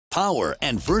power,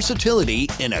 and versatility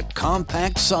in a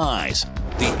compact size.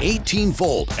 The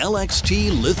 18-volt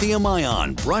LXT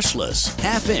Lithium-Ion Brushless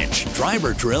half-inch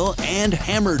driver drill and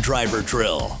hammer driver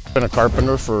drill. Been a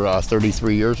carpenter for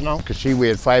 33 years now. You can see we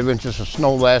had 5 inches of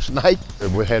snow last night.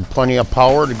 We had plenty of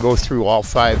power to go through all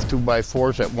 5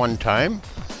 2x4s at one time.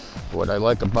 What I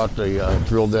like about the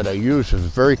drill that I use is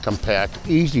very compact,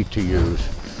 easy to use,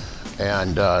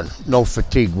 and no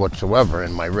fatigue whatsoever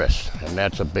in my wrist, and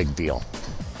that's a big deal.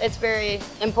 It's very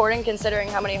important considering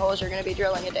how many holes you're going to be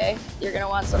drilling a day. You're going to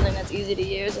want something that's easy to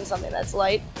use and something that's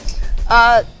light.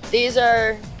 These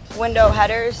are window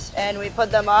headers, and we put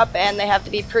them up, and they have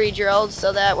to be pre-drilled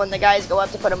so that when the guys go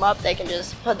up to put them up, they can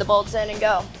just put the bolts in and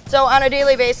go. So on a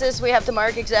daily basis, we have to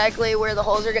mark exactly where the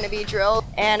holes are going to be drilled,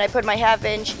 and I put my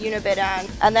half-inch unibit on,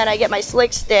 and then I get my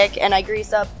slick stick and I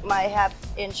grease up my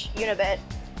half-inch unibit,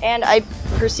 and I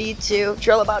proceed to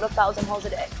drill about 1,000 holes a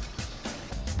day.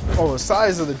 Well, the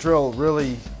size of the drill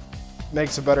really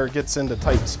makes it better. It gets into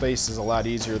tight spaces a lot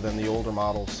easier than the older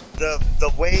models.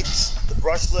 The weights, the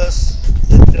brushless,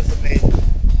 it's just amazing.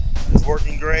 It's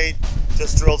working great.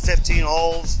 Just drilled 15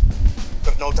 holes,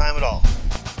 took no time at all.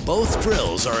 Both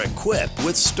drills are equipped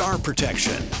with star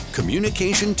protection,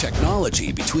 communication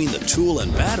technology between the tool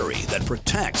and battery that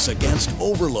protects against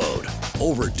overload,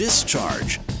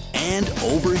 over-discharge, and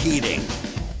overheating.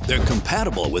 They're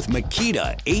compatible with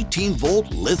MAKITA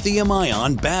 18-volt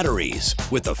lithium-ion batteries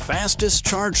with the fastest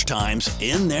charge times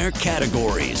in their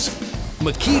categories.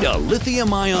 MAKITA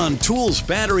lithium-ion tools,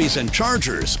 batteries, and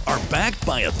chargers are backed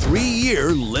by a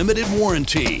 3-year limited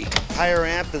warranty. Higher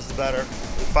amp is the better.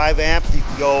 With 5 amp, you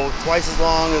can go twice as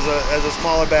long as a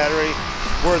smaller battery,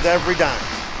 worth every dime.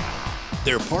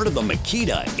 They're part of the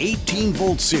MAKITA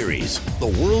 18-volt series, the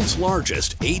world's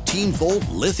largest 18-volt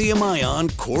lithium-ion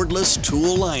cordless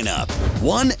tool lineup.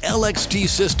 One LXT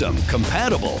system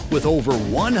compatible with over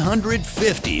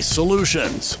 150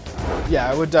 solutions. Yeah,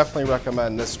 I would definitely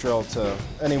recommend this drill to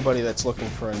anybody that's looking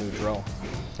for a new drill.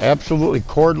 Absolutely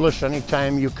cordless.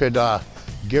 Anytime you could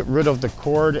get rid of the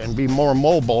cord and be more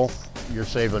mobile, you're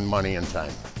saving money and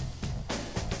time.